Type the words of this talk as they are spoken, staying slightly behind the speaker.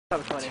That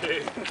was funny.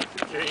 2,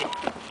 3,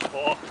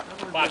 4,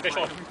 5, fish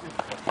on.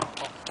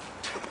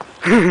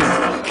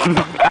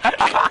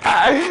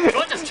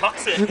 John just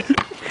chucks it.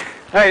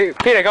 Hey,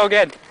 Peter, go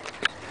again.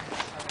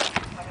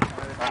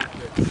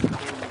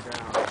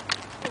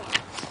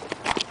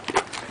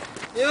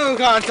 You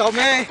can't stop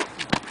me.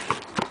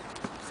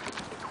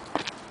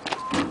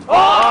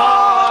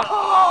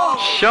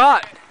 Oh!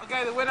 Shot.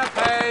 Okay, the winner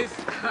pays.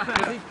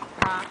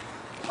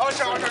 Oh,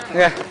 shot.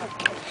 Yeah.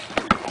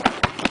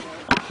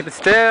 Keep it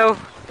still.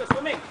 Go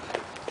swimming.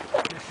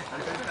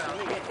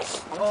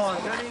 Oh,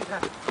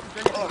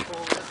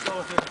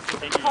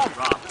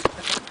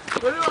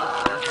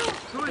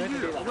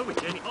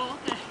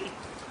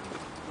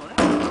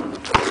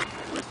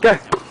 Go.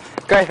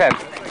 Go, FM.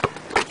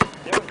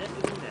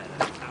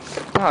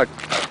 Oh.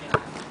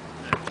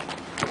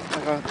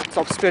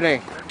 Stop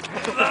spinning.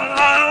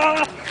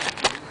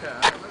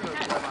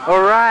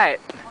 All right.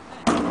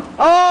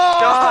 Oh!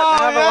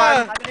 Shot. Another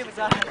yeah. one.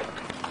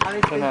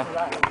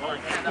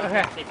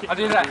 Okay, I'll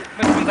do that.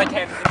 As soon as I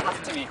can. Pass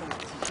it to me.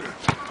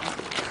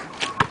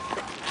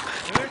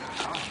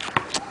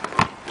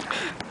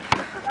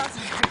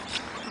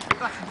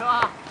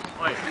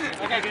 Wait,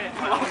 okay, good.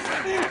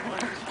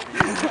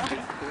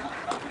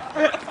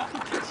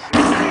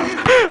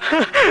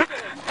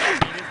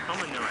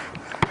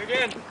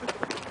 Again.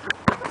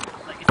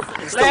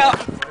 Stay up.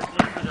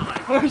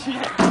 Oh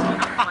shit.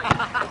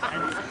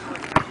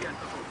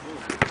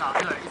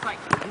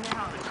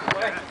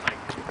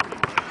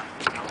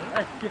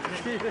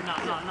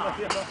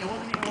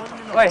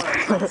 Wait,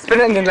 spin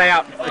it and then lay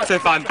up. It's so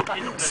fun.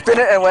 Spin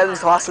it and wear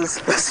these glasses.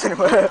 Spin it and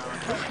wear it.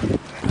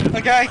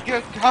 Okay,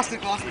 good. Glasses.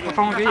 What's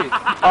wrong with you?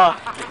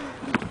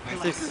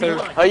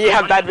 Oh, you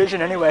have bad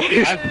vision anyway.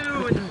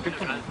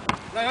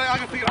 No, I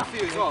can pick it up for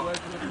you as well. Are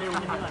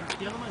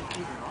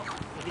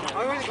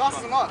you wearing the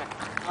glasses or not?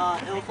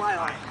 It'll fly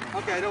on.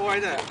 Okay, don't worry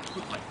there.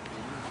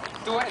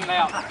 Do it and lay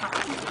up.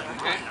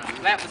 Okay,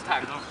 lay up this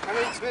time. How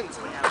many spins?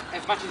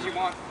 As much as you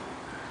want.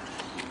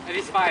 At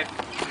least 5.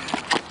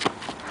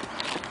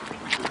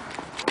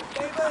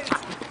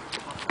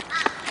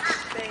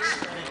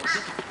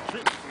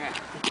 Okay.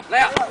 Lay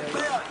up.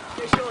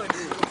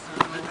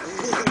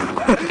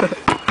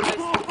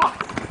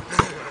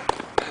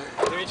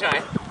 Let me try.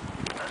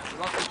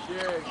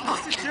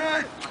 Lost the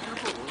shirt.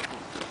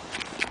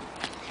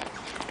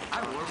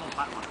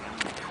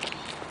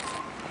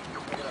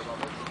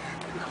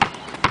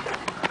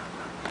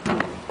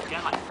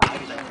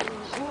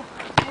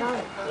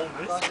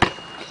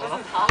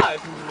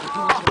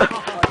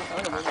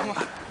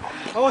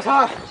 One more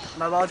time.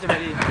 My balls are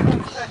ready.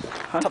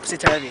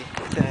 Topsy-turvy.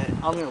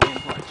 I'm going to win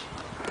much.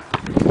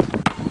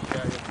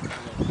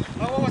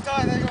 One more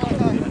time. There you go. One more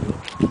time.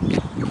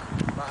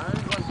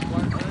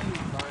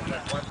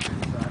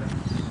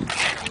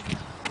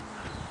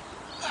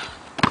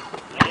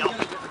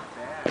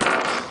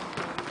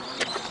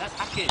 That's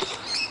package.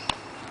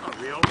 Not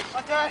real.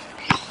 Okay.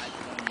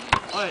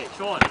 Oi,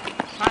 Sean.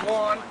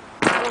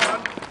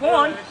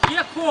 Porn?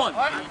 Yeah, porn. Oi,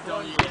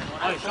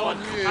 Sean.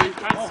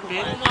 Try and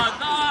spin. Oh my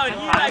god, you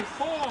like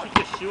porn. Pick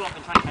your shoe up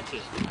and try and catch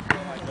it.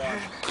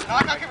 No, I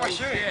can't get my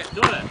shoe.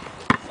 Do it.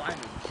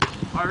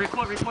 Alright,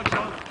 record Sean,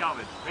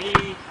 Calvin.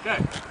 Ready, go.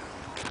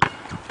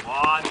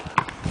 1, 2,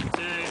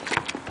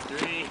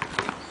 3,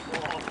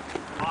 4,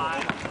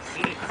 5,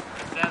 6,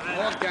 7,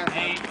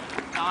 8,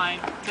 9,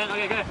 10.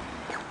 Okay, go.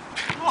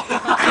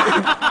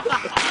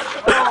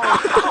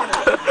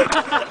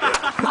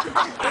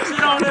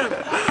 Sit on him.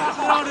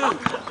 Sit on him.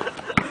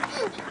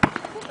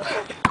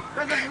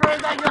 That's the first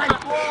time you like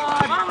one.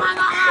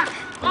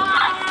 Oh my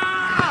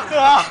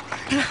god.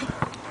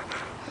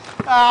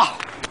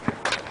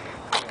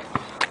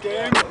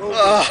 Game.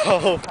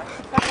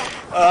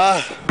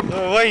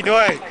 What are you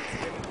doing?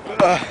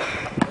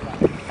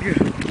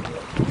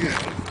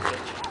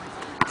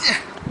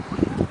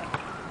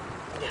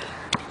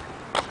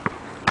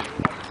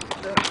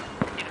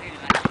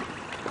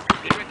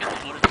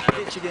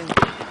 Chicken.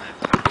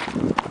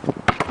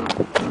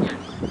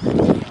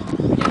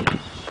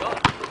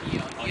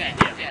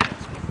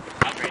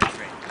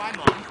 My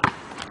mom.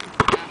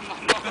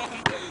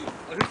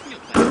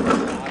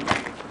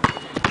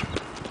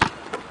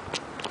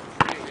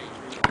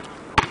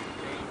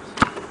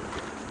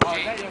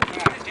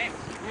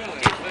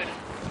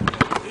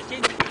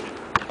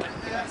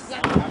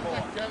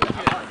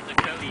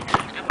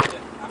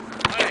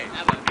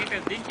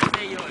 Didn't you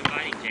say you're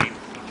inviting James?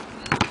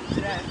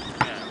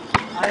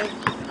 I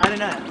don't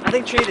know. I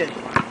think treated. I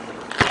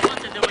thought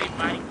that they were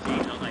inviting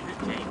James. I was like,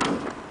 who's James?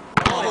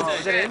 Oh,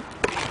 is it in?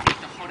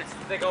 The hottest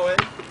They go in.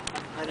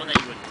 one that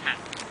you would tap.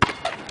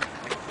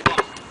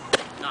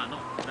 No.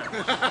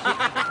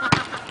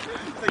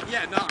 It's like,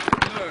 yeah, no.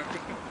 No,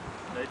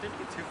 it didn't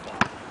get too far.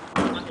 I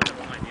thought the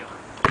wrong idea.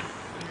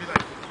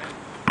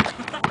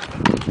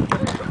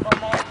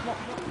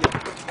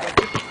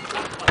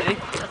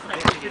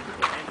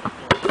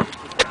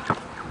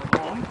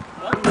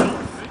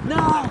 No!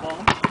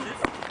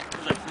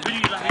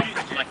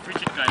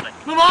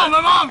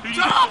 My mom!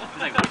 Shut up!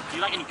 He's like, do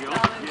you like any girls?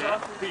 Yeah.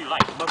 Who do you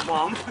like? My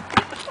mom.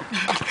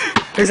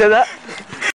 Who said that?